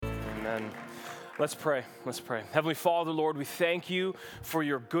Amen. Let's pray. Let's pray. Heavenly Father, Lord, we thank you for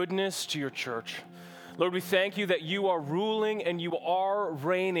your goodness to your church. Lord, we thank you that you are ruling and you are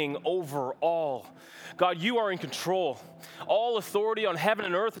reigning over all. God, you are in control. All authority on heaven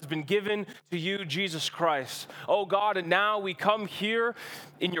and earth has been given to you, Jesus Christ. Oh God, and now we come here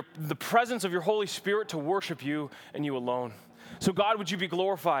in the presence of your Holy Spirit to worship you and you alone. So God, would you be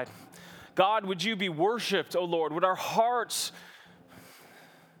glorified? God, would you be worshiped, oh Lord? Would our hearts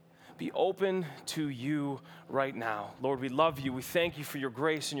be open to you right now? Lord, we love you. We thank you for your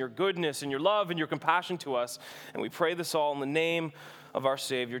grace and your goodness and your love and your compassion to us. And we pray this all in the name of our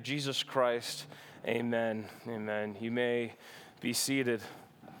Savior, Jesus Christ. Amen. Amen. You may be seated.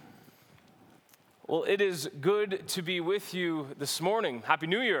 Well, it is good to be with you this morning. Happy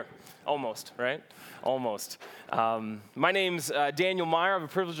New Year. Almost, right? Almost. My name's Daniel Meyer. I have the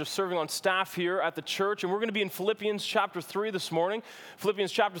privilege of serving on staff here at the church, and we're going to be in Philippians chapter 3 this morning.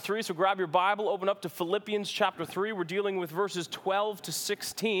 Philippians chapter 3, so grab your Bible, open up to Philippians chapter 3. We're dealing with verses 12 to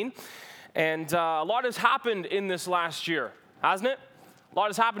 16, and a lot has happened in this last year, hasn't it? A lot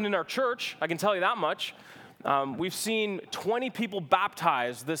has happened in our church, I can tell you that much. We've seen 20 people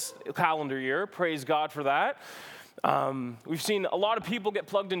baptized this calendar year. Praise God for that. We've seen a lot of people get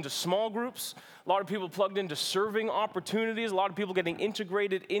plugged into small groups, a lot of people plugged into serving opportunities, a lot of people getting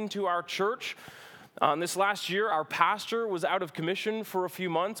integrated into our church. This last year, our pastor was out of commission for a few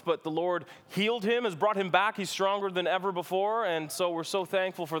months, but the Lord healed him, has brought him back. He's stronger than ever before, and so we're so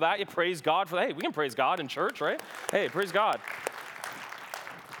thankful for that. You praise God for that. Hey, we can praise God in church, right? Hey, praise God.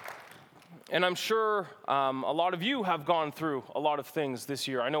 And I'm sure a lot of you have gone through a lot of things this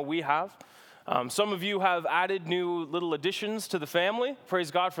year. I know we have. Some of you have added new little additions to the family.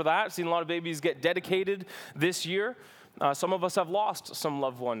 Praise God for that. I've seen a lot of babies get dedicated this year. Some of us have lost some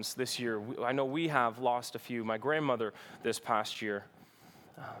loved ones this year. I know we have lost a few. My grandmother this past year.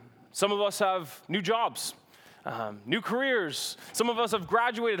 Some of us have new jobs, new careers. Some of us have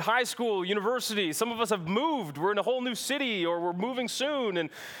graduated high school, university. Some of us have moved. We're in a whole new city, or we're moving soon, and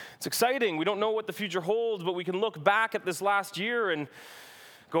it's exciting. We don't know what the future holds, but we can look back at this last year and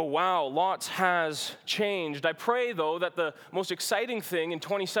go, wow, lots has changed. I pray, though, that the most exciting thing in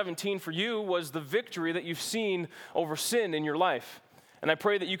 2017 for you was the victory that you've seen over sin in your life. And I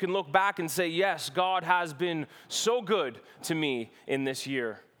pray that you can look back and say, yes, God has been so good to me in this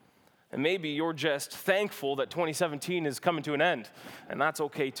year. And maybe you're just thankful that 2017 is coming to an end, and that's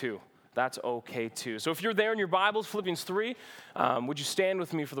okay too. That's okay too. So if you're there in your Bibles, Philippians 3, would you stand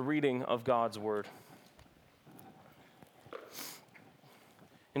with me for the reading of God's word?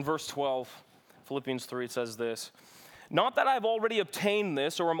 In verse 12, Philippians 3, it says this: "Not that I've already obtained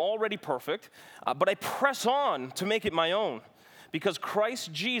this or am already perfect, but I press on to make it my own, because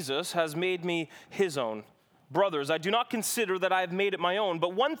Christ Jesus has made me his own. Brothers, I do not consider that I have made it my own,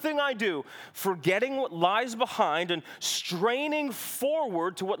 but one thing I do, forgetting what lies behind and straining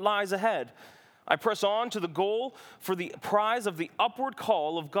forward to what lies ahead. I press on to the goal for the prize of the upward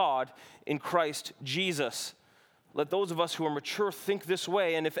call of God in Christ Jesus. Let those of us who are mature think this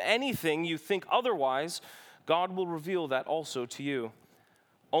way, and if anything you think otherwise, God will reveal that also to you.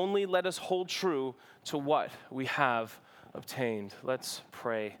 Only let us hold true to what we have obtained." Let's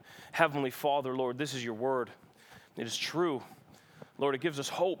pray. Heavenly Father, Lord, this is your word. It is true. Lord, it gives us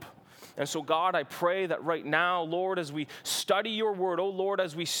hope. And so, God, I pray that right now, Lord, as we study your word, oh Lord,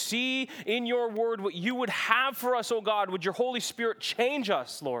 as we see in your word what you would have for us, oh God, would your Holy Spirit change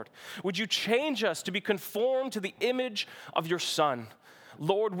us, Lord? Would you change us to be conformed to the image of your Son?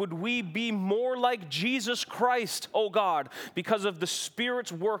 Lord, would we be more like Jesus Christ, oh God, because of the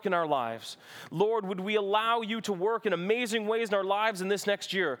Spirit's work in our lives? Lord, would we allow you to work in amazing ways in our lives in this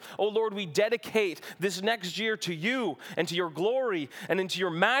next year? Oh Lord, we dedicate this next year to you and to your glory and into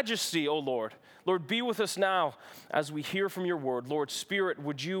your majesty, oh Lord. Lord, be with us now as we hear from your word. Lord, Spirit,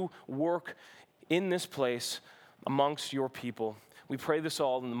 would you work in this place amongst your people? We pray this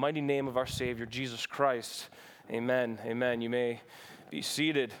all in the mighty name of our Savior, Jesus Christ. Amen. Amen. You may be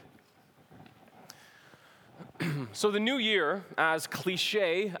seated. So the new year, as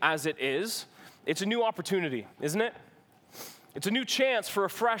cliche as it is, it's a new opportunity, isn't it? It's a new chance for a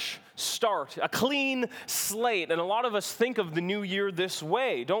fresh start, a clean slate. And a lot of us think of the new year this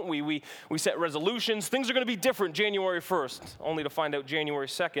way, don't we? We set resolutions. Things are going to be different January 1st, only to find out January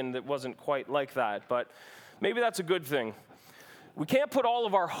 2nd it wasn't quite like that. But maybe that's a good thing. We can't put all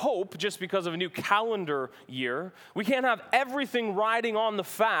of our hope just because of a new calendar year. We can't have everything riding on the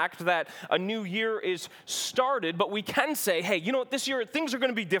fact that a new year is started, but we can say, hey, you know what, this year things are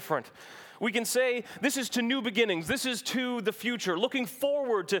going to be different. We can say this is to new beginnings. This is to the future, looking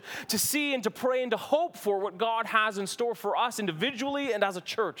forward to see and to pray and to hope for what God has in store for us individually and as a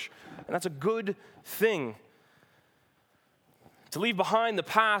church. And that's a good thing. To leave behind the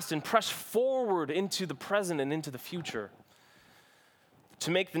past and press forward into the present and into the future. To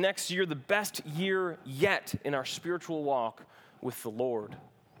make the next year the best year yet in our spiritual walk with the Lord.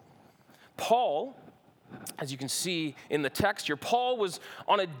 Paul, as you can see in the text here, Paul was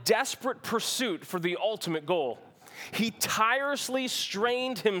on a desperate pursuit for the ultimate goal. He tirelessly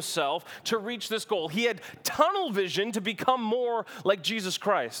strained himself to reach this goal. He had tunnel vision to become more like Jesus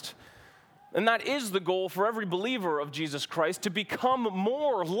Christ. And that is the goal for every believer of Jesus Christ, to become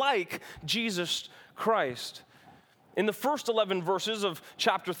more like Jesus Christ. In the first 11 verses of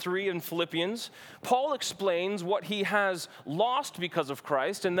chapter 3 in Philippians, Paul explains what he has lost because of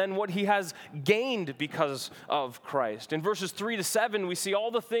Christ and then what he has gained because of Christ. In verses 3 to 7, we see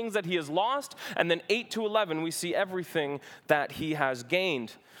all the things that he has lost, and then 8 to 11, we see everything that he has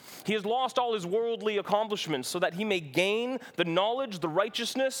gained. He has lost all his worldly accomplishments so that he may gain the knowledge, the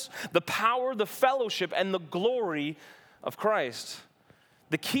righteousness, the power, the fellowship, and the glory of Christ.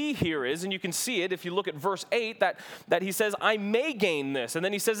 The key here is, and you can see it if you look at verse 8, that he says, I may gain this. And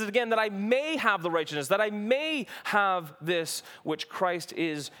then he says it again, that I may have the righteousness, that I may have this which Christ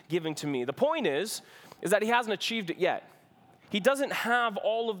is giving to me. The point is that he hasn't achieved it yet. He doesn't have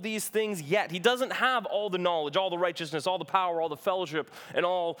all of these things yet. He doesn't have all the knowledge, all the righteousness, all the power, all the fellowship, and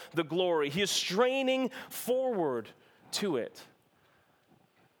all the glory. He is straining forward to it.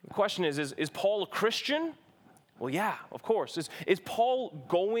 The question is Paul a Christian? Well, yeah, of course. Is Paul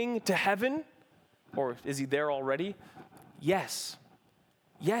going to heaven? Or is he there already? Yes.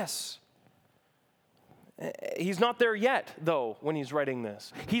 Yes. He's not there yet, though, when he's writing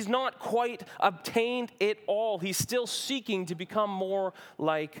this. He's not quite obtained it all. He's still seeking to become more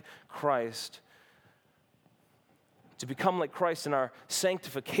like Christ. To become like Christ in our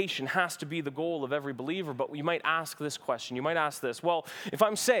sanctification has to be the goal of every believer. But you might ask this question. You might ask this. Well, if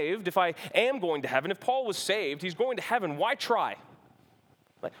I'm saved, if I am going to heaven, if Paul was saved, he's going to heaven, why try?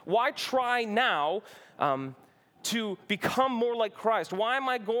 Why try now to become more like Christ? Why am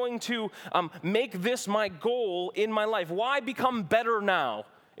I going to make this my goal in my life? Why become better now?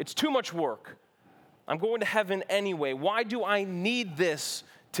 It's too much work. I'm going to heaven anyway. Why do I need this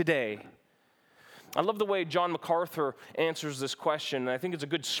today? I love the way John MacArthur answers this question, and I think it's a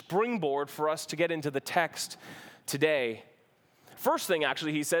good springboard for us to get into the text today. First thing,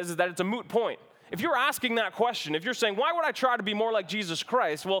 actually, he says, is that it's a moot point. If you're asking that question, if you're saying, why would I try to be more like Jesus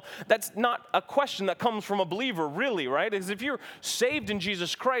Christ? Well, that's not a question that comes from a believer, really, right? Because if you're saved in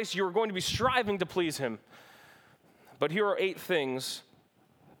Jesus Christ, you're going to be striving to please him. But here are 8 things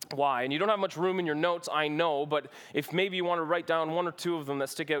why. And you don't have much room in your notes, I know, but if maybe you want to write down 1 or 2 of them that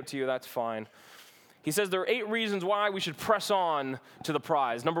stick out to you, that's fine. He says there are 8 reasons why we should press on to the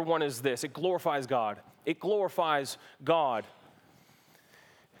prize. Number 1 is this: it glorifies God. It glorifies God.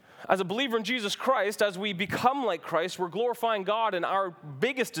 As a believer in Jesus Christ, as we become like Christ, we're glorifying God, and our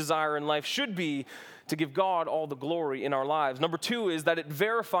biggest desire in life should be to give God all the glory in our lives. Number 2 is that it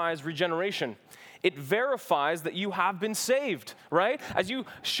verifies regeneration. It verifies that you have been saved, right? As you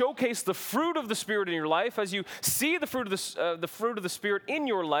showcase the fruit of the Spirit in your life, as you see the fruit of the Spirit in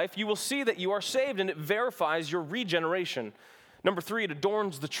your life, you will see that you are saved, and it verifies your regeneration. Number 3, it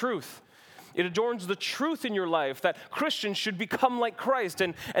adorns the truth. It adorns the truth in your life that Christians should become like Christ,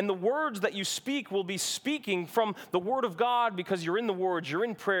 and the words that you speak will be speaking from the Word of God because you're in the words, you're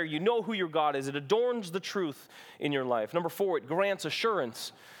in prayer, you know who your God is. It adorns the truth in your life. Number 4, it grants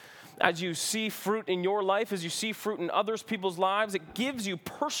assurance. As you see fruit in your life, as you see fruit in others people's lives, it gives you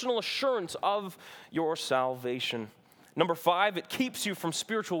personal assurance of your salvation. Number 5, it keeps you from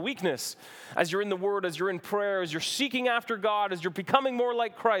spiritual weakness. As you're in the Word, as you're in prayer, as you're seeking after God, as you're becoming more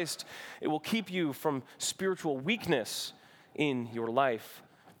like Christ, it will keep you from spiritual weakness in your life.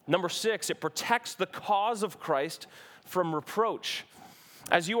 Number 6, it protects the cause of Christ from reproach.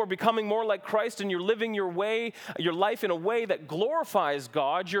 As you are becoming more like Christ and you're living your life in a way that glorifies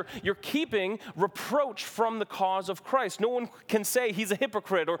God, you're keeping reproach from the cause of Christ. No one can say he's a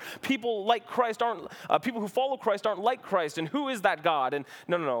hypocrite, or people who follow Christ aren't like Christ, and who is that God? And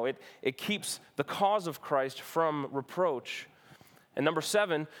no. It keeps the cause of Christ from reproach. And number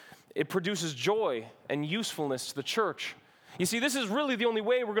 7, it produces joy and usefulness to the church. You see, this is really the only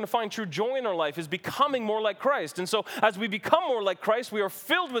way we're going to find true joy in our life, is becoming more like Christ. And so as we become more like Christ, we are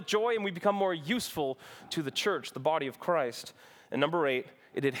filled with joy and we become more useful to the church, the body of Christ. And number 8,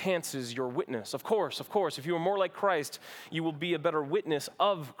 it enhances your witness. Of course, if you are more like Christ, you will be a better witness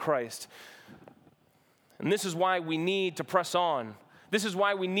of Christ. And this is why we need to press on. This is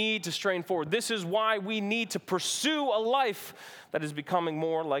why we need to strain forward. This is why we need to pursue a life that is becoming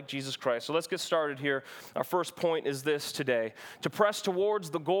more like Jesus Christ. So let's get started here. Our first point is this today. To press towards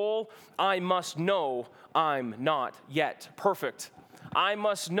the goal, I must know I'm not yet perfect. I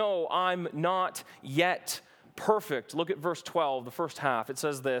must know I'm not yet perfect. Look at verse 12, the first half. It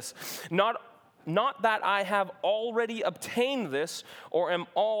says this, not that I have already obtained this or am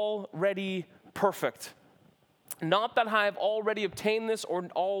already perfect. Not that I have already obtained this or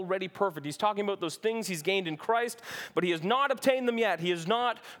already perfect. He's talking about those things he's gained in Christ, but he has not obtained them yet. He is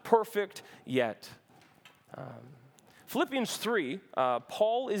not perfect yet. Philippians 3,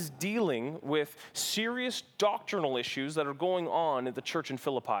 Paul is dealing with serious doctrinal issues that are going on at the church in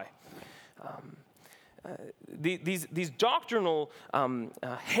Philippi. These doctrinal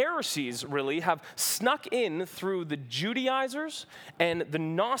heresies really have snuck in through the Judaizers and the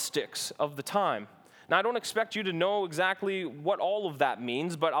Gnostics of the time. Now, I don't expect you to know exactly what all of that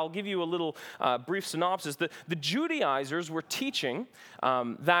means, but I'll give you a little brief synopsis. The Judaizers were teaching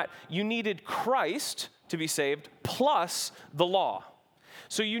that you needed Christ to be saved plus the law.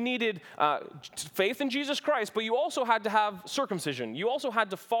 So you needed faith in Jesus Christ, but you also had to have circumcision. You also had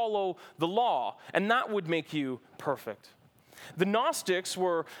to follow the law, and that would make you perfect. The Gnostics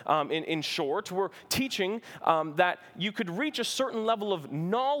were, in short, were teaching that you could reach a certain level of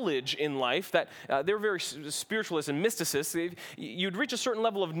knowledge in life, that they were very spiritualists and mysticists. You'd reach a certain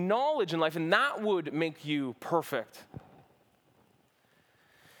level of knowledge in life, and that would make you perfect.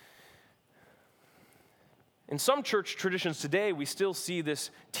 In some church traditions today, we still see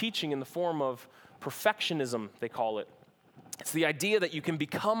this teaching in the form of perfectionism, they call it. It's the idea that you can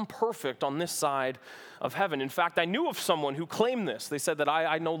become perfect on this side of heaven. In fact, I knew of someone who claimed this. They said that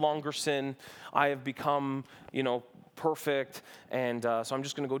I no longer sin. I have become, perfect, and so I'm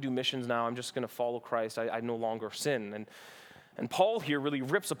just going to go do missions now. I'm just going to follow Christ. I no longer sin. And Paul here really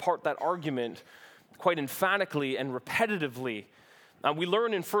rips apart that argument quite emphatically and repetitively. We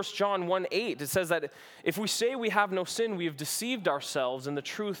learn in 1 John 1:8, it says that if we say we have no sin, we have deceived ourselves, and the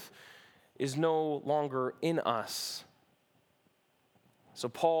truth is no longer in us. So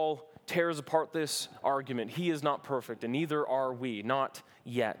Paul tears apart this argument. He is not perfect, and neither are we, not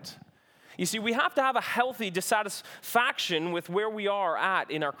yet. You see, we have to have a healthy dissatisfaction with where we are at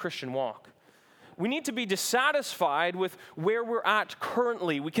in our Christian walk. We need to be dissatisfied with where we're at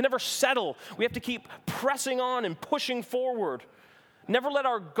currently. We can never settle. We have to keep pressing on and pushing forward. Never let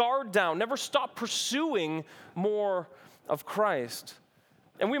our guard down. Never stop pursuing more of Christ.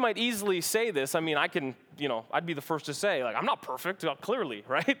 And we might easily say this. I mean, I'd be the first to say, I'm not perfect, clearly,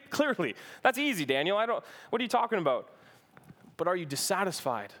 right? Clearly. That's easy, Daniel. What are you talking about? But are you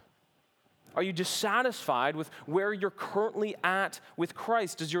dissatisfied? Are you dissatisfied with where you're currently at with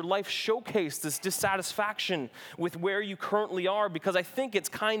Christ? Does your life showcase this dissatisfaction with where you currently are? Because I think it's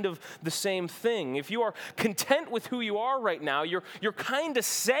kind of the same thing. If you are content with who you are right now, you're kind of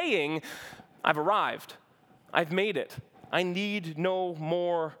saying, I've arrived. I've made it. I need no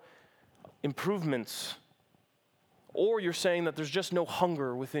more improvements. Or you're saying that there's just no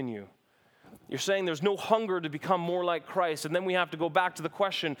hunger within you. You're saying there's no hunger to become more like Christ. And then we have to go back to the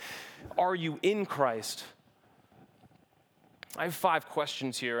question, are you in Christ? I have 5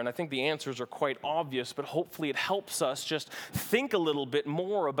 questions here, and I think the answers are quite obvious, but hopefully it helps us just think a little bit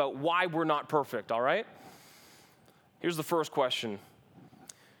more about why we're not perfect, all right? Here's the first question.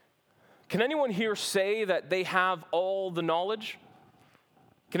 Can anyone here say that they have all the knowledge?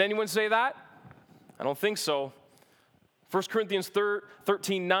 Can anyone say that? I don't think so. 1 Corinthians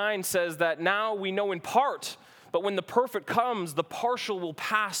 13:9 says that now we know in part, but when the perfect comes, the partial will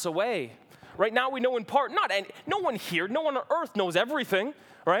pass away. Right now we know in part. No one here, no one on earth knows everything,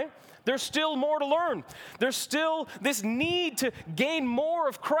 right? There's still more to learn. There's still this need to gain more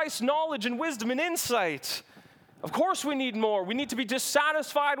of Christ's knowledge and wisdom and insight. Of course we need more. We need to be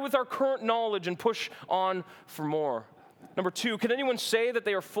dissatisfied with our current knowledge and push on for more. Number 2, can anyone say that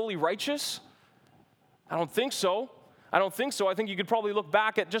they are fully righteous? I don't think so. I think you could probably look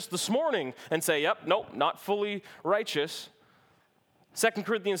back at just this morning and say, yep, nope, not fully righteous. 2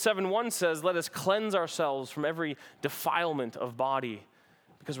 Corinthians 7:1 says, let us cleanse ourselves from every defilement of body.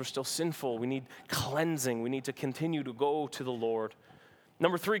 Because we're still sinful, we need cleansing. We need to continue to go to the Lord.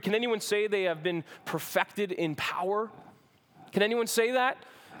 Number 3, can anyone say they have been perfected in power? Can anyone say that?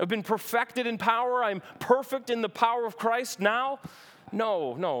 I've been perfected in power. I'm perfect in the power of Christ now.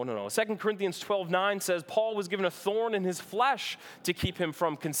 No. 2 Corinthians 12:9 says Paul was given a thorn in his flesh to keep him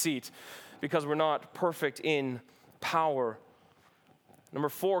from conceit because we're not perfect in power. Number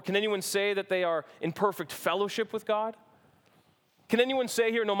 4, can anyone say that they are in perfect fellowship with God? Can anyone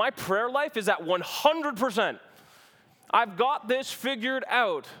say here, no, my prayer life is at 100%. I've got this figured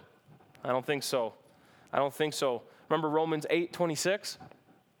out. I don't think so. I don't think so. Remember Romans 8:26?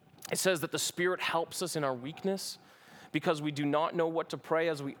 It says that the Spirit helps us in our weakness because we do not know what to pray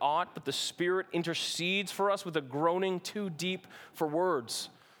as we ought, but the Spirit intercedes for us with a groaning too deep for words.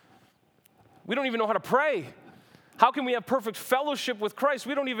 We don't even know how to pray. How can we have perfect fellowship with Christ?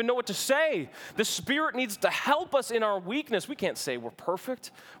 We don't even know what to say. The Spirit needs to help us in our weakness. We can't say we're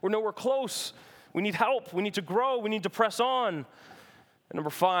perfect. We're nowhere close. We need help. We need to grow. We need to press on. And number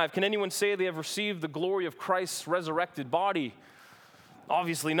 5, can anyone say they have received the glory of Christ's resurrected body?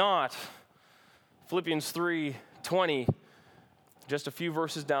 Obviously not. Philippians 3:20, just a few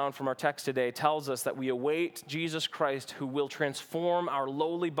verses down from our text today, tells us that we await Jesus Christ who will transform our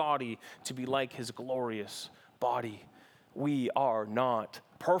lowly body to be like his glorious body. We are not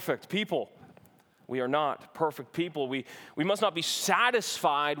perfect people. We are not perfect people. We must not be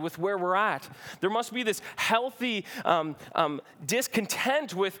satisfied with where we're at. There must be this healthy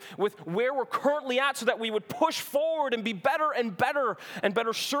discontent with where we're currently at so that we would push forward and be better and better and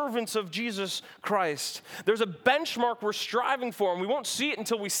better servants of Jesus Christ. There's a benchmark we're striving for, and we won't see it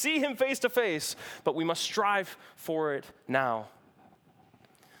until we see him face to face, but we must strive for it now.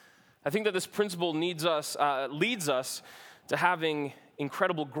 I think that this principle leads us to having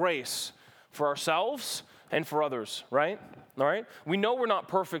incredible grace for ourselves and for others, right? All right? We know we're not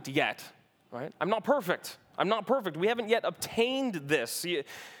perfect yet, right? I'm not perfect. We haven't yet obtained this.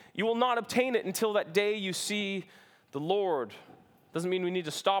 You will not obtain it until that day you see the Lord. Doesn't mean we need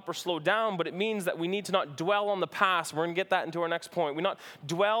to stop or slow down, but it means that we need to not dwell on the past. We're going to get that into our next point. We not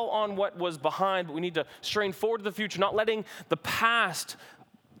dwell on what was behind, but we need to strain forward to the future, not letting the past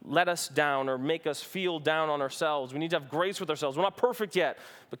let us down or make us feel down on ourselves. We need to have grace with ourselves. We're not perfect yet,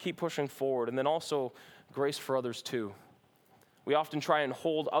 but keep pushing forward. And then also grace for others too. We often try and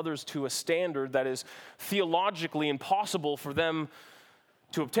hold others to a standard that is theologically impossible for them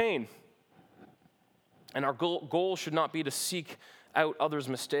to obtain. And our goal should not be to seek out others'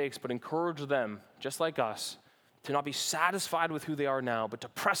 mistakes, but encourage them, just like us, to not be satisfied with who they are now, but to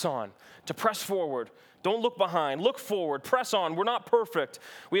press on, to press forward. Don't look behind. Look forward. Press on. We're not perfect.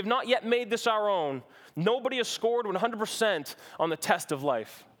 We have not yet made this our own. Nobody has scored 100% on the test of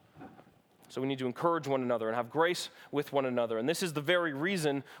life. So we need to encourage one another and have grace with one another. And this is the very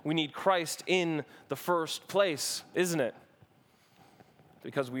reason we need Christ in the first place, isn't it?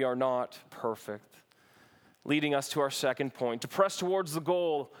 Because we are not perfect. Leading us to our second point. To press towards the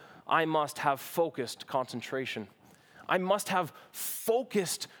goal, I must have focused concentration. I must have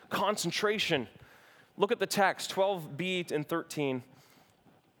focused concentration. Look at the text, 12b and 13.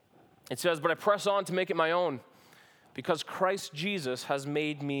 It says, but I press on to make it my own, because Christ Jesus has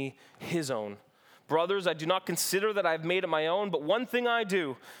made me his own. Brothers, I do not consider that I've made it my own, but one thing I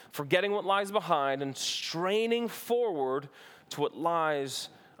do, forgetting what lies behind and straining forward to what lies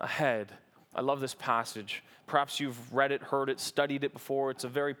ahead. I love this passage. Perhaps you've read it, heard it, studied it before. It's a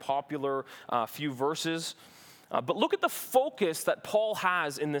very popular few verses. But look at the focus that Paul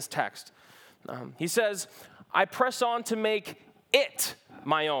has in this text. He says, I press on to make it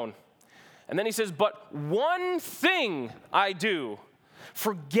my own. And then he says, but one thing I do,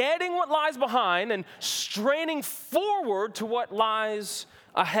 forgetting what lies behind and straining forward to what lies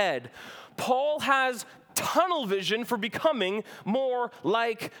ahead. Paul has tunnel vision for becoming more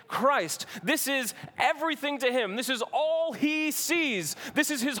like Christ. This is everything to him. This is all he sees. This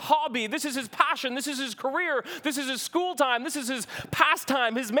is his hobby. This is his passion. This is his career. This is his school time. This is his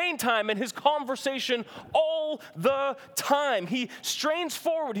pastime, his main time, and his conversation all the time. He strains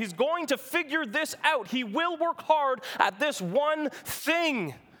forward. He's going to figure this out. He will work hard at this one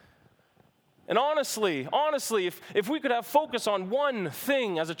thing. And honestly, if we could have focus on one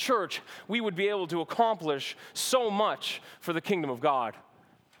thing as a church, we would be able to accomplish so much for the kingdom of God.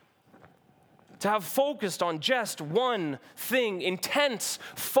 To have focused on just one thing, intense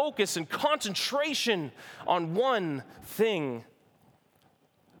focus and concentration on one thing.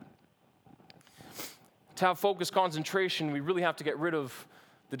 To have focused concentration, we really have to get rid of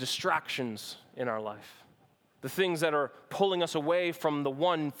the distractions in our life. The things that are pulling us away from the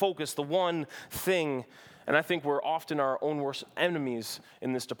one focus, the one thing. And I think we're often our own worst enemies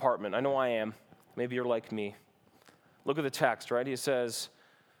in this department. I know I am. Maybe you're like me. Look at the text, right? He says,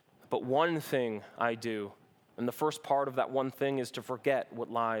 but one thing I do. And the first part of that one thing is to forget what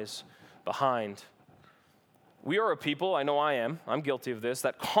lies behind. We are a people, I know I am, I'm guilty of this,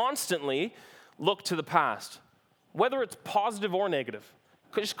 that constantly look to the past, whether it's positive or negative.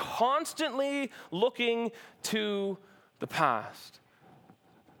 'Cause just constantly looking to the past.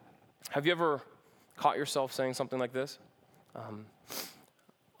 Have you ever caught yourself saying something like this?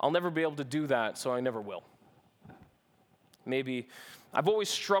 I'll never be able to do that, so I never will. Maybe I've always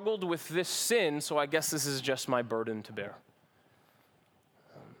struggled with this sin, so I guess this is just my burden to bear.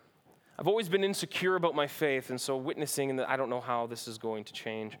 I've always been insecure about my faith, and so witnessing, and I don't know how this is going to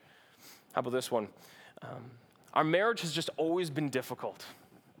change. How about this one? Our marriage has just always been difficult,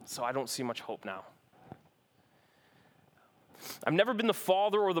 so I don't see much hope now. I've never been the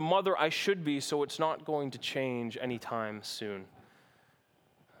father or the mother I should be, so it's not going to change anytime soon.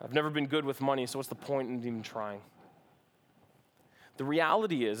 I've never been good with money, so what's the point in even trying? The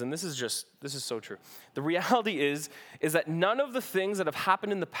reality is, and this is so true. The reality is that none of the things that have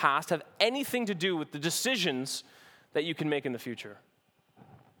happened in the past have anything to do with the decisions that you can make in the future.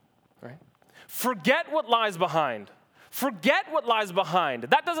 Right? Forget what lies behind. Forget what lies behind.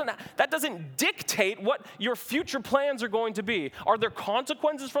 That doesn't dictate what your future plans are going to be. Are there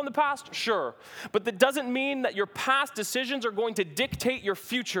consequences from the past? Sure. But that doesn't mean that your past decisions are going to dictate your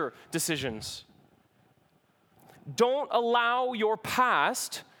future decisions. Don't allow your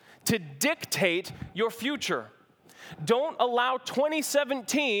past to dictate your future. Don't allow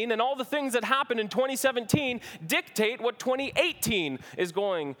 2017 and all the things that happened in 2017 dictate what 2018 is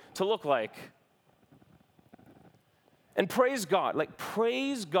going to look like. And praise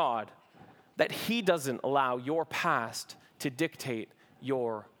God that He doesn't allow your past to dictate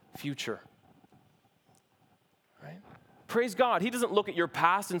your future. Right? Praise God. He doesn't look at your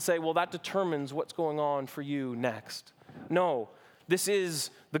past and say, well, that determines what's going on for you next. No, this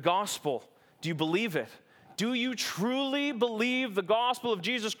is the gospel. Do you believe it? Do you truly believe the gospel of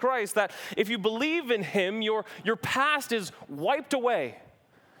Jesus Christ, that if you believe in Him, your past is wiped away?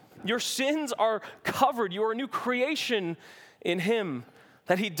 Your sins are covered. You are a new creation in Him,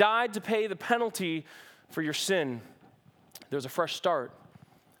 that He died to pay the penalty for your sin. There's a fresh start.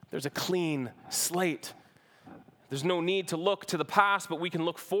 There's a clean slate. There's no need to look to the past, but we can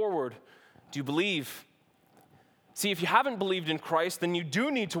look forward. Do you believe? See, if you haven't believed in Christ, then you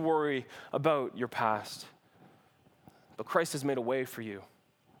do need to worry about your past. But Christ has made a way for you.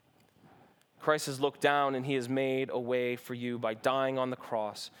 Christ has looked down and He has made a way for you by dying on the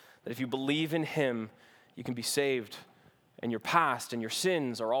cross. That if you believe in Him, you can be saved. And your past and your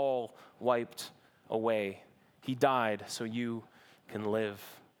sins are all wiped away. He died so you can live.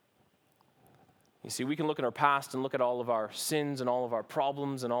 You see, we can look at our past and look at all of our sins and all of our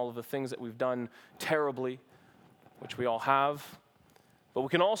problems and all of the things that we've done terribly, which we all have. But we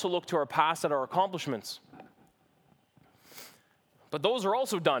can also look to our past at our accomplishments. But those are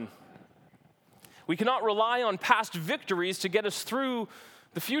also done. We cannot rely on past victories to get us through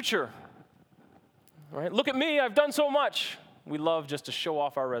the future. Right? Look at me, I've done so much. We love just to show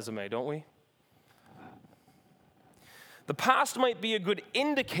off our resume, don't we? The past might be a good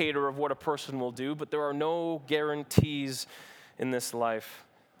indicator of what a person will do, but there are no guarantees in this life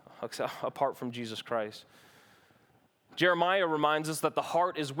apart from Jesus Christ. Jeremiah reminds us that the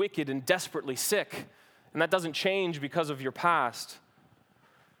heart is wicked and desperately sick, and that doesn't change because of your past.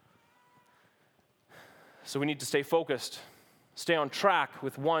 So we need to stay focused, stay on track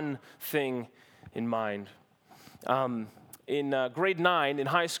with one thing in mind. In grade 9 in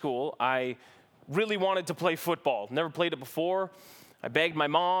high school, I really wanted to play football. Never played it before. I begged my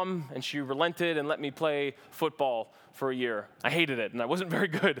mom, and she relented and let me play football for a year. I hated it, and I wasn't very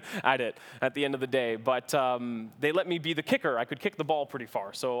good at it at the end of the day. But they let me be the kicker. I could kick the ball pretty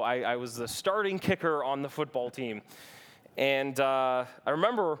far. So I was the starting kicker on the football team. And I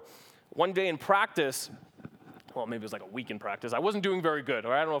remember one day in practice, well, maybe it was like a week in practice, I wasn't doing very good.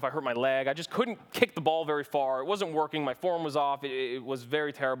 Or I don't know if I hurt my leg. I just couldn't kick the ball very far. It wasn't working. My form was off. It was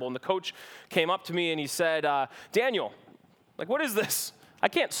very terrible. And the coach came up to me and he said, Daniel, like, what is this? I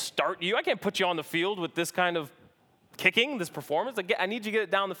can't start you. I can't put you on the field with this kind of kicking, this performance. I need you to get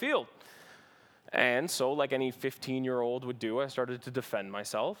it down the field. And so, like any 15-year-old would do, I started to defend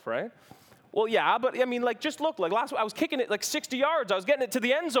myself, right? Well, yeah, but I mean, like, just look. Like last week, I was kicking it like 60 yards. I was getting it to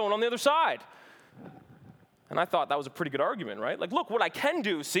the end zone on the other side. And I thought that was a pretty good argument, right? Like, look what I can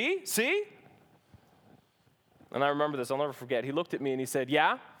do, see? And I remember this, I'll never forget. He looked at me and he said,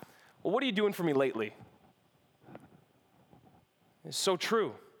 yeah? Well, what are you doing for me lately? It's so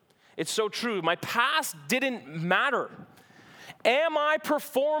true. It's so true. My past didn't matter. Am I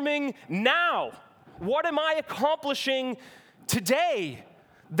performing now? What am I accomplishing today?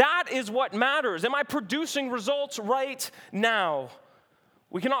 That is what matters. Am I producing results right now?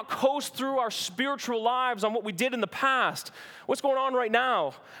 We cannot coast through our spiritual lives on what we did in the past. What's going on right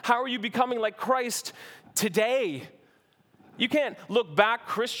now? How are you becoming like Christ today? You can't look back,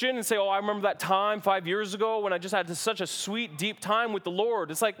 Christian, and say, oh, I remember that time 5 years ago when I just had such a sweet, deep time with the Lord.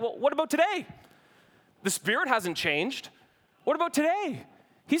 It's like, well, what about today? The Spirit hasn't changed. What about today?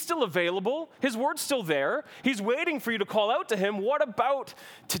 He's still available. His word's still there. He's waiting for you to call out to him. What about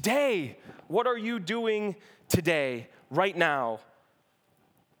today? What are you doing today, right now?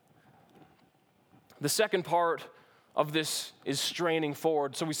 The second part of this is straining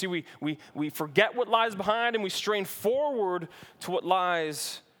forward. So we see we forget what lies behind and we strain forward to what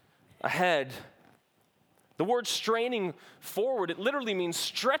lies ahead. The word straining forward, it literally means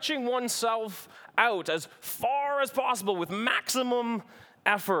stretching oneself out as far as possible with maximum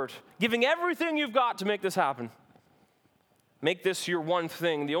effort, giving everything you've got to make this happen. Make this your one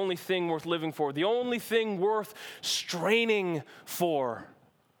thing, the only thing worth living for, the only thing worth straining for.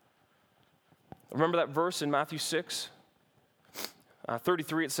 Remember that verse in Matthew 6?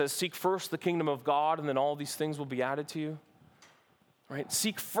 33, it says, seek first the kingdom of God, and then all these things will be added to you. Right?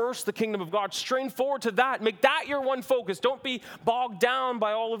 Seek first the kingdom of God. Strain forward to that. Make that your one focus. Don't be bogged down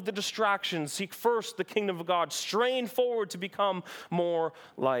by all of the distractions. Seek first the kingdom of God. Strain forward to become more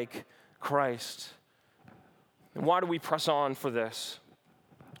like Christ. And why do we press on for this?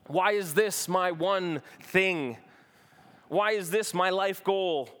 Why is this my one thing? Why is this my life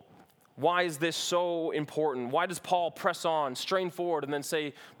goal? Why is this so important? Why does Paul press on, strain forward, and then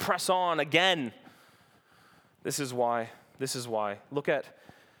say, press on again? This is why. This is why. Look at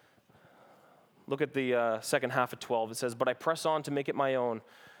the second half of 12. It says, but I press on to make it my own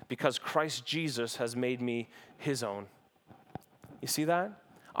because Christ Jesus has made me his own. You see that?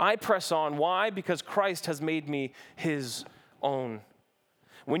 I press on. Why? Because Christ has made me his own.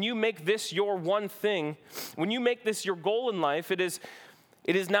 When you make this your one thing, when you make this your goal in life, it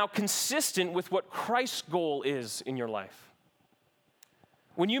is now consistent with what Christ's goal is in your life.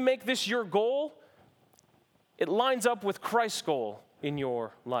 When you make this your goal, it lines up with Christ's goal in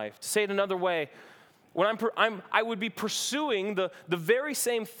your life. To say it another way, when I would be pursuing the very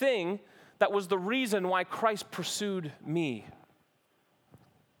same thing that was the reason why Christ pursued me.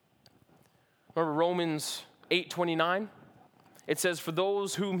 Remember Romans 8:29? It says, for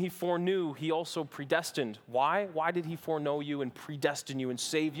those whom he foreknew, he also predestined. Why? Why did he foreknow you and predestine you and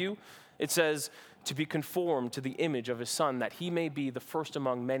save you? It says, to be conformed to the image of his Son, that he may be the first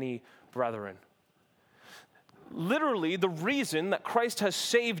among many brethren. Literally, the reason that Christ has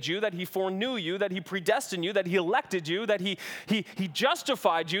saved you, that he foreknew you, that he predestined you, that he elected you, that he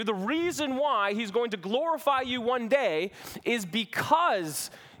justified you, the reason why he's going to glorify you one day is because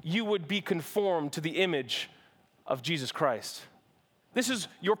you would be conformed to the image of Jesus Christ. This is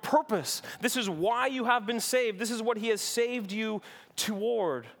your purpose. This is why you have been saved. This is what he has saved you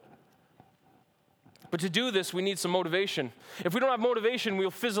toward. But to do this, we need some motivation. If we don't have motivation,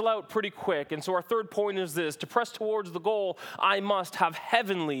 we'll fizzle out pretty quick. And so our third point is this: to press towards the goal, I must have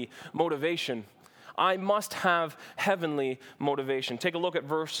heavenly motivation. I must have heavenly motivation. Take a look at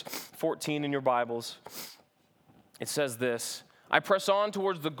verse 14 in your Bibles. It says this: I press on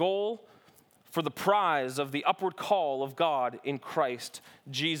towards the goal for the prize of the upward call of God in Christ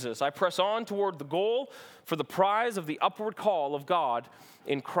Jesus. I press on toward the goal for the prize of the upward call of God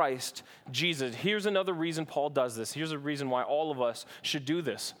in Christ Jesus. Here's another reason Paul does this. Here's a reason why all of us should do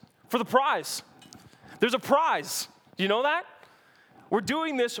this. For the prize. There's a prize. Do you know that? We're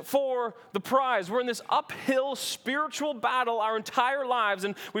doing this for the prize. We're in this uphill spiritual battle our entire lives,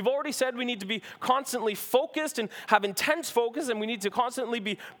 and we've already said we need to be constantly focused and have intense focus, and we need to constantly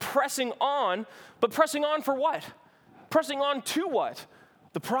be pressing on. But pressing on for what? Pressing on to what?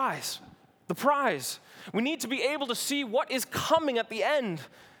 The prize. The prize. We need to be able to see what is coming at the end.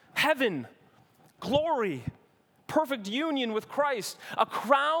 Heaven, glory, perfect union with Christ, a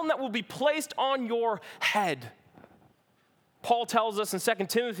crown that will be placed on your head. Paul tells us in 2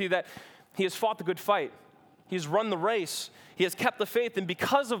 Timothy that he has fought the good fight. He has run the race. He has kept the faith. And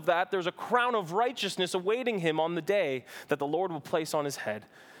because of that, there's a crown of righteousness awaiting him on the day that the Lord will place on his head,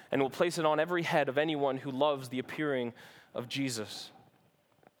 and will place it on every head of anyone who loves the appearing of Jesus.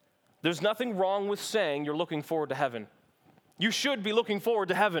 There's nothing wrong with saying you're looking forward to heaven. You should be looking forward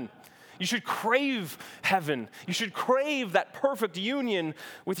to heaven. You should crave heaven. You should crave that perfect union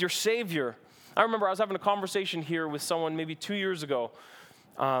with your Savior. I remember I was having a conversation here with someone maybe 2 years ago,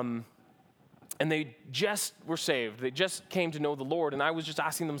 and they just were saved. They just came to know the Lord, and I was just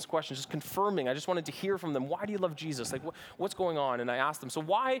asking them some questions, just confirming. I just wanted to hear from them. Why do you love Jesus? Like, what's going on? And I asked them, so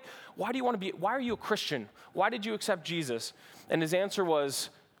why do you want to be? Why are you a Christian? Why did you accept Jesus? And his answer was,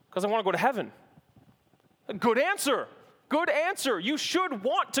 because I want to go to heaven. A good answer. Good answer. You should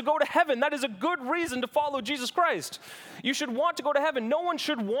want to go to heaven. That is a good reason to follow Jesus Christ. You should want to go to heaven. No one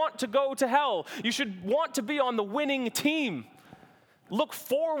should want to go to hell. You should want to be on the winning team. Look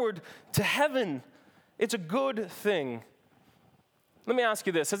forward to heaven. It's a good thing. Let me ask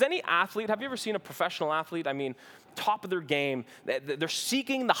you this. Has any athlete, have you ever seen a professional athlete? I mean, top of their game. They're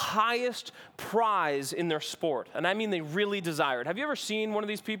seeking the highest prize in their sport. And I mean, they really desire it. Have you ever seen one of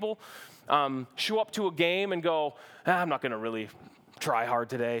these people show up to a game and go, I'm not going to really try hard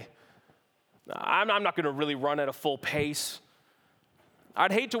today. I'm not going to really run at a full pace.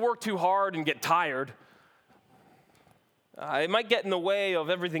 I'd hate to work too hard and get tired. It might get in the way of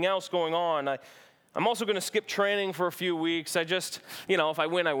everything else going on. I'm also going to skip training for a few weeks. I just, if I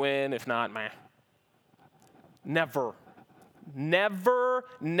win, I win. If not, meh. Never. Never,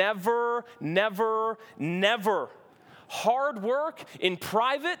 never, never, never. Hard work in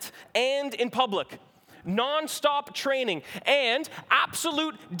private and in public. Non-stop training and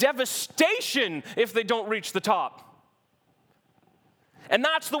absolute devastation if they don't reach the top. And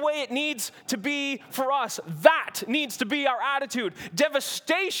that's the way it needs to be for us. That needs to be our attitude.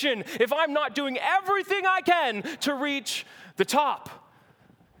 Devastation if I'm not doing everything I can to reach the top.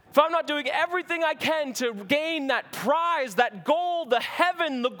 If I'm not doing everything I can to gain that prize, that goal, the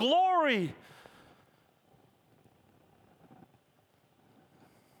heaven, the glory.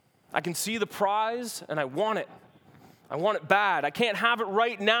 I can see the prize and I want it. I want it bad. I can't have it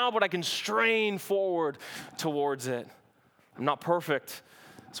right now, but I can strain forward towards it. I'm not perfect,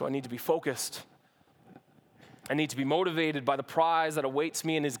 so I need to be focused. I need to be motivated by the prize that awaits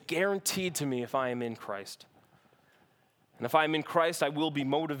me and is guaranteed to me if I am in Christ. And if I am in Christ, I will be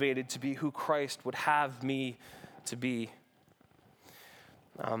motivated to be who Christ would have me to be.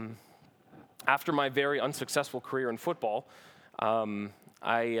 After my very unsuccessful career in football,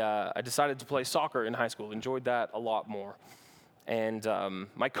 I decided to play soccer in high school. Enjoyed that a lot more. And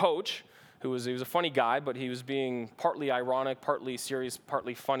my coach, he was a funny guy, but he was being partly ironic, partly serious,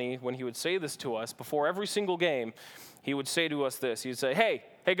 partly funny when he would say this to us. Before every single game, he would say to us this. He would say,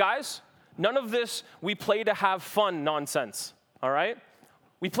 hey guys, none of this we play to have fun nonsense, all right?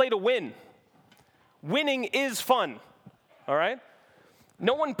 We play to win. Winning is fun, all right?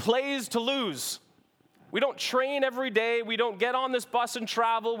 No one plays to lose. We don't train every day. We don't get on this bus and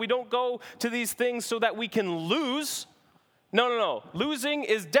travel. We don't go to these things so that we can lose. No. Losing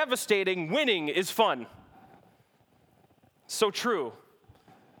is devastating. Winning is fun. So true.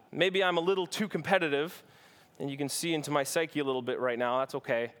 Maybe I'm a little too competitive, and you can see into my psyche a little bit right now. That's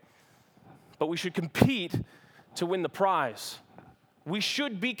okay. But we should compete to win the prize. We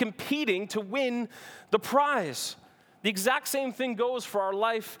should be competing to win the prize. The exact same thing goes for our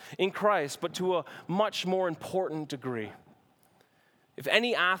life in Christ, but to a much more important degree. If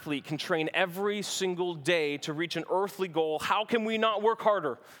any athlete can train every single day to reach an earthly goal, how can we not work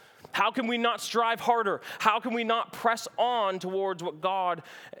harder? How can we not strive harder? How can we not press on towards what God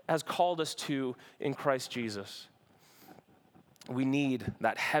has called us to in Christ Jesus? We need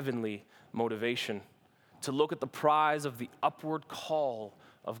that heavenly motivation to look at the prize of the upward call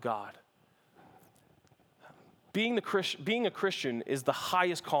of God. Being a Christian is the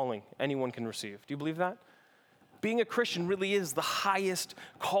highest calling anyone can receive. Do you believe that? Being a Christian really is the highest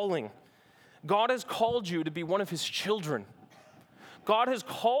calling. God has called you to be one of his children. God has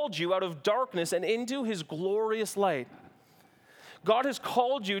called you out of darkness and into his glorious light. God has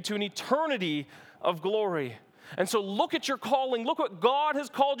called you to an eternity of glory. And so look at your calling. Look what God has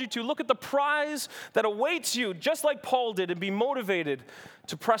called you to. Look at the prize that awaits you, just like Paul did, and be motivated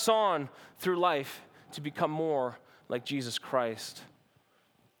to press on through life to become more like Jesus Christ.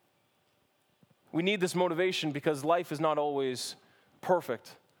 We need this motivation because life is not always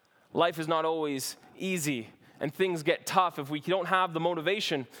perfect. Life is not always easy, and things get tough. If we don't have the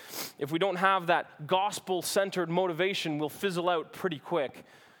motivation, if we don't have that gospel-centered motivation, we'll fizzle out pretty quick.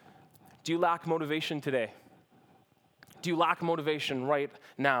 Do you lack motivation today? Do you lack motivation right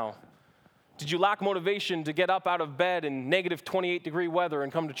now? Did you lack motivation to get up out of bed in negative 28-degree weather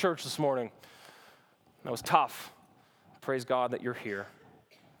and come to church this morning? That was tough. Praise God that you're here.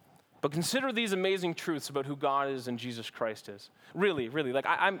 But consider these amazing truths about who God is and Jesus Christ is. Really, like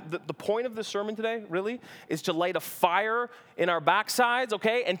the point of this sermon today, really, is to light a fire in our backsides,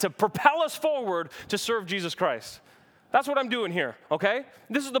 okay, and to propel us forward to serve Jesus Christ. That's what I'm doing here, okay?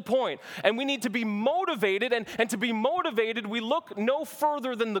 This is the point. And we need to be motivated, and to be motivated, we look no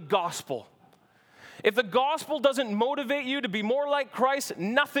further than the gospel. If the gospel doesn't motivate you to be more like Christ,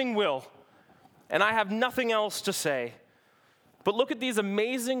 nothing will. And I have nothing else to say. But look at these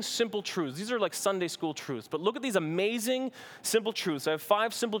amazing, simple truths. These are like Sunday school truths. But look at these amazing, simple truths. I have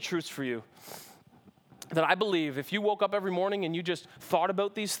 5 simple truths for you. that I believe if you woke up every morning and you just thought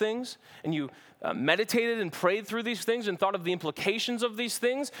about these things and you meditated and prayed through these things and thought of the implications of these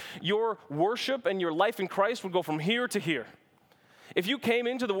things, your worship and your life in Christ would go from here to here. If you came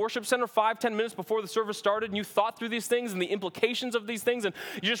into the worship center 5-10 minutes before the service started and you thought through these things and the implications of these things and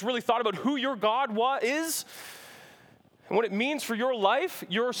you just really thought about who your God is and what it means for your life,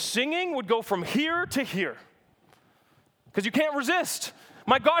 your singing would go from here to here. Because you can't resist.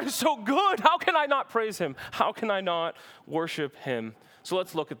 My God is so good. How can I not praise him? How can I not worship him? So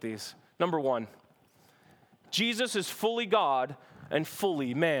let's look at these. Number one, Jesus is fully God and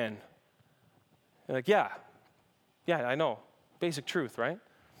fully man. You're like, yeah, I know. Basic truth, right?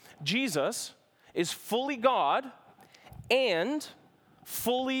 Jesus is fully God and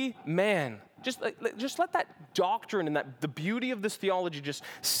fully man. Just let that doctrine and the beauty of this theology just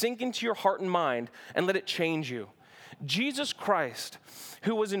sink into your heart and mind and let it change you. Jesus Christ,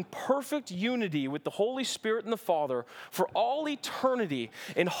 who was in perfect unity with the Holy Spirit and the Father for all eternity,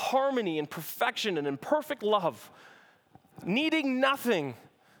 in harmony and perfection and in perfect love, needing nothing,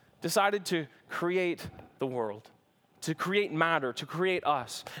 decided to create the world, to create matter, to create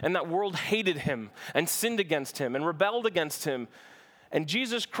us. And that world hated him and sinned against him and rebelled against him. And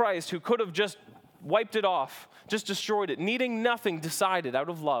Jesus Christ, who could have just wiped it off, just destroyed it, needing nothing, decided out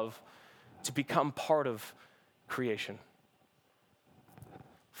of love to become part of creation.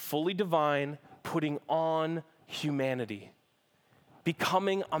 Fully divine, putting on humanity,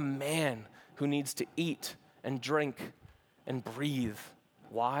 becoming a man who needs to eat and drink and breathe.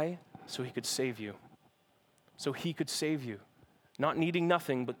 Why? So he could save you. So he could save you. Not needing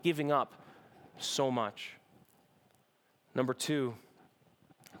nothing, but giving up so much. Number two,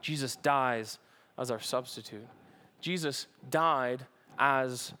 Jesus dies as our substitute. Jesus died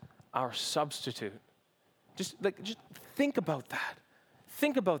as our substitute. Just think about that.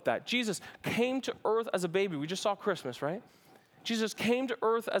 Think about that. Jesus came to earth as a baby. We just saw Christmas, right? Jesus came to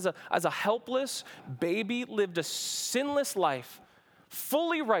earth as a helpless baby, lived a sinless life,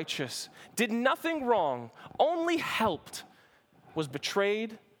 fully righteous, did nothing wrong, only helped, was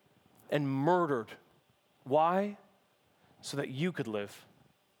betrayed and murdered. Why? So that you could live.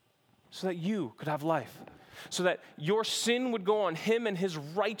 So that you could have life. So that your sin would go on him and his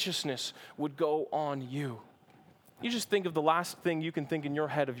righteousness would go on you. You just think of the last thing you can think in your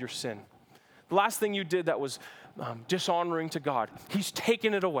head of your sin. The last thing you did that was dishonoring to God. He's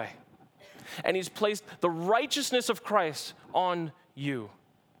taken it away. And he's placed the righteousness of Christ on you.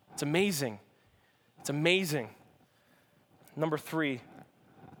 It's amazing. It's amazing. Number three,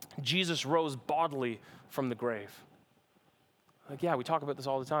 Jesus rose bodily from the grave. We talk about this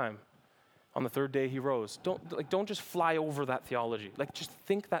all the time. On the third day he rose. Don't just fly over that theology. Just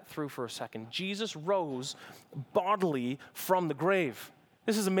think that through for a second. Jesus rose bodily from the grave.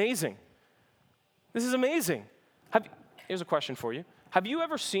 This is amazing. This is amazing. Here's a question for you. Have you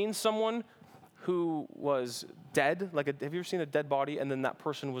ever seen someone who was dead? Have you ever seen a dead body and then that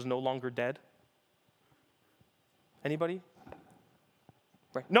person was no longer dead? Anybody?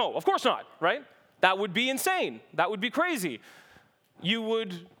 Right. No, of course not, right? That would be insane. That would be crazy. You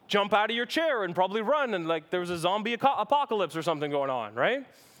would jump out of your chair and probably run and there was a zombie apocalypse or something going on, right?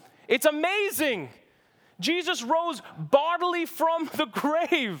 It's amazing. Jesus rose bodily from the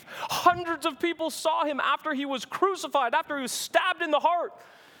grave. Hundreds of people saw him after he was crucified, after he was stabbed in the heart.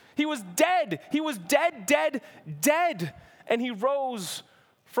 He was dead. He was dead. And he rose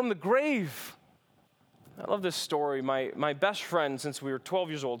from the grave. I love this story. My best friend, since we were 12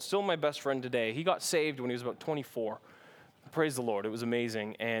 years old, still my best friend today, he got saved when he was about 24. Praise the Lord. It was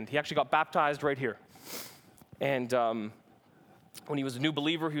amazing. And he actually got baptized right here. And when he was a new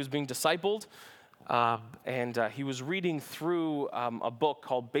believer, he was being discipled. And he was reading through a book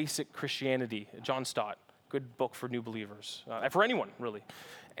called Basic Christianity, John Stott. Good book for new believers, for anyone, really.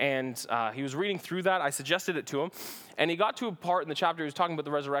 And he was reading through that. I suggested it to him. And he got to a part in the chapter, he was talking about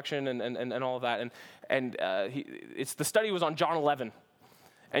the resurrection and all of that. And the study was on John 11.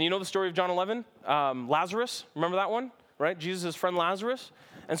 And you know the story of John 11? Lazarus, remember that one? Right? Jesus' friend Lazarus.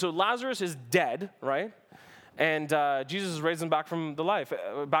 And so Lazarus is dead, right? And Jesus is raising back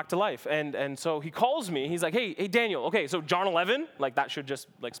to life. And so he calls me. He's like, hey, Daniel, okay, so John 11, that should just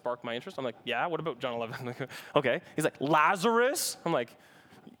spark my interest. I'm like, yeah, what about John 11? Okay. He's like, Lazarus? I'm like,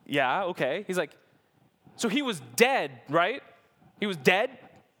 yeah, okay. He's like, so he was dead, right? He was dead?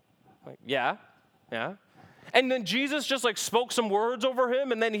 I'm like, yeah. And then Jesus just spoke some words over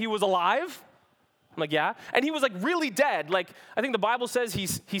him and then he was alive? I'm like, yeah. And he was really dead. I think the Bible says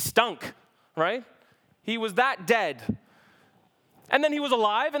he stunk, right? He was that dead. And then he was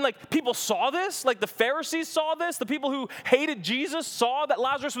alive, and people saw this. The Pharisees saw this. The people who hated Jesus saw that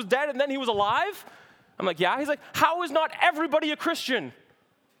Lazarus was dead, and then he was alive. I'm like, yeah? He's like, how is not everybody a Christian?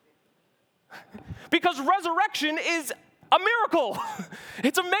 Because resurrection is a miracle.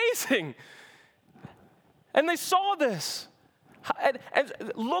 It's amazing. And they saw this. And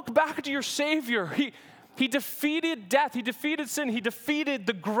look back to your Savior. He defeated death. He defeated sin. He defeated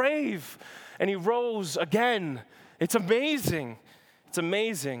the grave. And he rose again. It's amazing. It's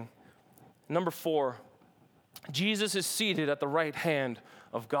amazing. Number 4, Jesus is seated at the right hand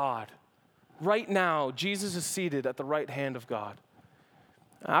of God. Right now, Jesus is seated at the right hand of God.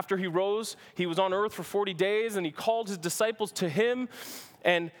 After he rose, he was on earth for 40 days, and he called his disciples to him,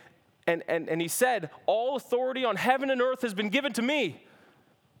 and he said, all authority on heaven and earth has been given to me.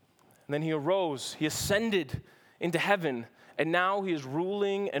 And then he arose, he ascended into heaven, and now he is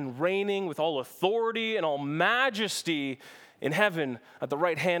ruling and reigning with all authority and all majesty in heaven at the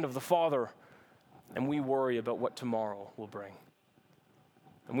right hand of the Father. And we worry about what tomorrow will bring.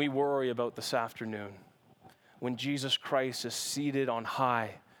 And we worry about this afternoon when Jesus Christ is seated on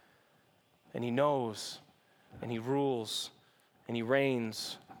high, and he knows, and he rules, and he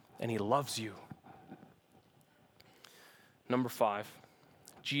reigns, and he loves you. Number 5,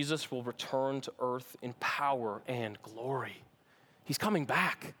 Jesus will return to earth in power and glory. He's coming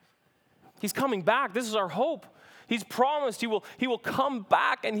back. He's coming back. This is our hope. He's promised he will come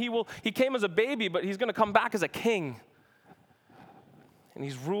back, and he came as a baby, but he's going to come back as a king. And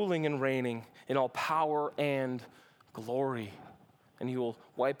he's ruling and reigning in all power and glory. And he will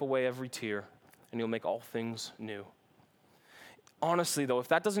wipe away every tear, and he'll make all things new. Honestly, though, if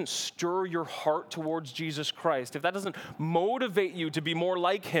that doesn't stir your heart towards Jesus Christ, if that doesn't motivate you to be more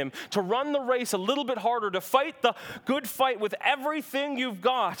like him, to run the race a little bit harder, to fight the good fight with everything you've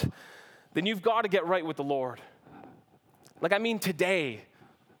got, then you've got to get right with the Lord. Like, I mean today,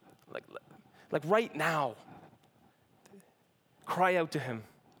 like right now, cry out to him.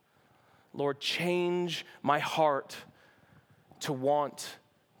 Lord, change my heart to want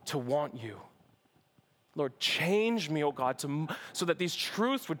you. Lord, change me, oh God, so that these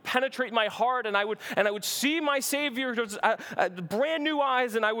truths would penetrate my heart, and I would see my Savior with brand new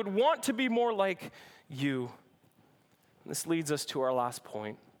eyes, and I would want to be more like you. This leads us to our last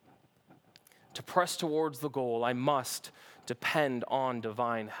point. To press towards the goal, I must depend on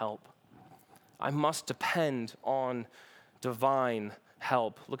divine help. I must depend on divine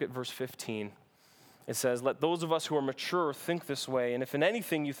help. Look at verse 15. It says, let those of us who are mature think this way, and if in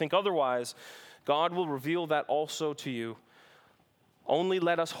anything you think otherwise, God will reveal that also to you. Only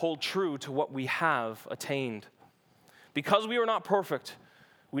let us hold true to what we have attained. Because we are not perfect,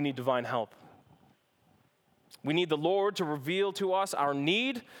 we need divine help. We need the Lord to reveal to us our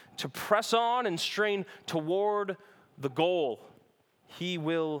need to press on and strain toward the goal. He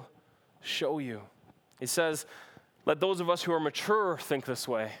will show you. It says, let those of us who are mature think this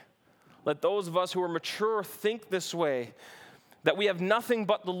way. Let those of us who are mature think this way, that we have nothing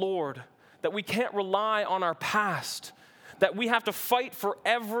but the Lord, that we can't rely on our past, that we have to fight for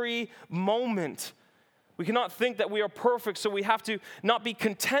every moment. We cannot think that we are perfect, so we have to not be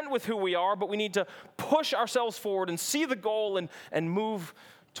content with who we are, but we need to push ourselves forward and see the goal and move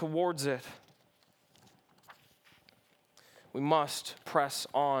towards it. We must press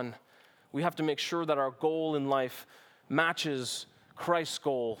on. We have to make sure that our goal in life matches Christ's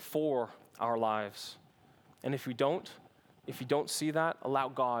goal for our lives. And if you don't see that, allow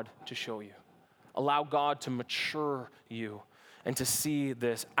God to show you. Allow God to mature you and to see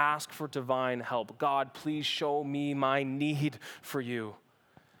this. Ask for divine help. God, please show me my need for you.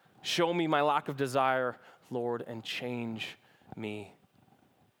 Show me my lack of desire, Lord, and change me.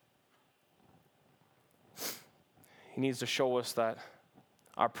 He needs to show us that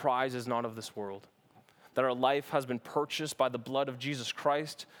our prize is not of this world, that our life has been purchased by the blood of Jesus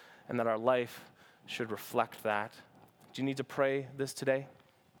Christ, and that our life should reflect that. Do you need to pray this today?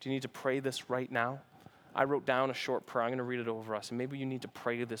 Do you need to pray this right now? I wrote down a short prayer. I'm going to read it over us, and maybe you need to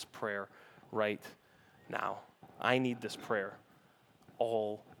pray this prayer right now. I need this prayer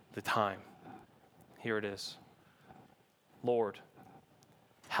all the time. Here it is. Lord,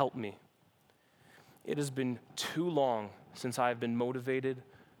 help me. It has been too long since I have been motivated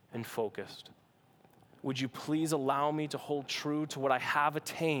and focused. Would you please allow me to hold true to what I have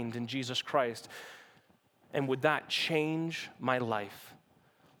attained in Jesus Christ? And would that change my life?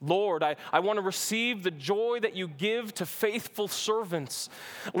 Lord, I want to receive the joy that you give to faithful servants.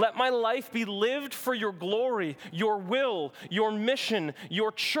 Let my life be lived for your glory, your will, your mission,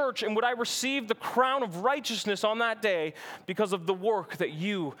 your church, and would I receive the crown of righteousness on that day because of the work that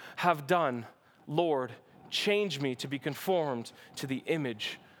you have done. Lord, change me to be conformed to the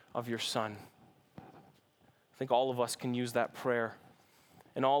image of your Son. I think all of us can use that prayer.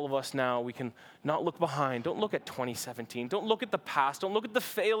 And all of us now, we can not look behind. Don't look at 2017. Don't look at the past. Don't look at the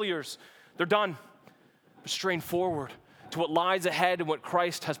failures. They're done. But strain forward to what lies ahead and what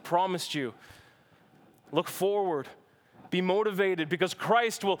Christ has promised you. Look forward. Be motivated because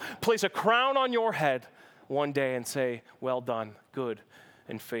Christ will place a crown on your head one day and say, well done, good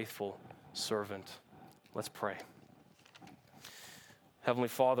and faithful servant. Let's pray. Heavenly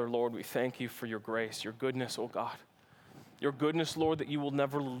Father, Lord, we thank you for your grace, your goodness, oh God. Your goodness, Lord, that you will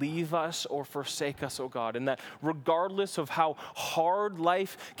never leave us or forsake us, oh God, and that regardless of how hard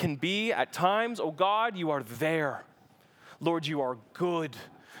life can be at times, oh God, you are there. Lord, you are good.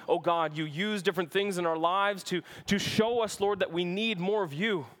 Oh God, you use different things in our lives to show us, Lord, that we need more of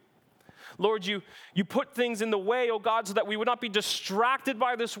you. Lord, you put things in the way, oh God, so that we would not be distracted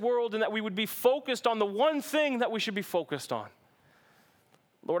by this world and that we would be focused on the one thing that we should be focused on.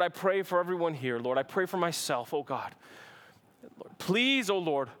 Lord, I pray for everyone here. Lord, I pray for myself, oh God. Lord, please, oh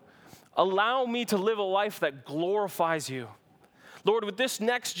Lord, allow me to live a life that glorifies you. Lord, would this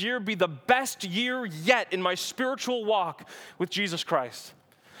next year be the best year yet in my spiritual walk with Jesus Christ?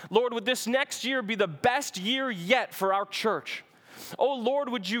 Lord, would this next year be the best year yet for our church? Oh Lord,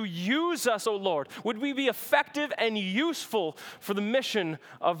 would you use us, oh Lord? Would we be effective and useful for the mission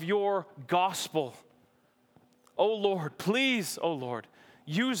of your gospel? Oh Lord, please, oh Lord,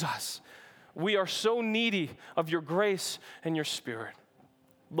 use us. We are so needy of your grace and your spirit.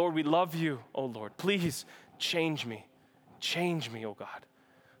 Lord, we love you, oh Lord. Please change me. Change me, oh God.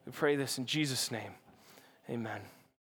 We pray this in Jesus' name. Amen.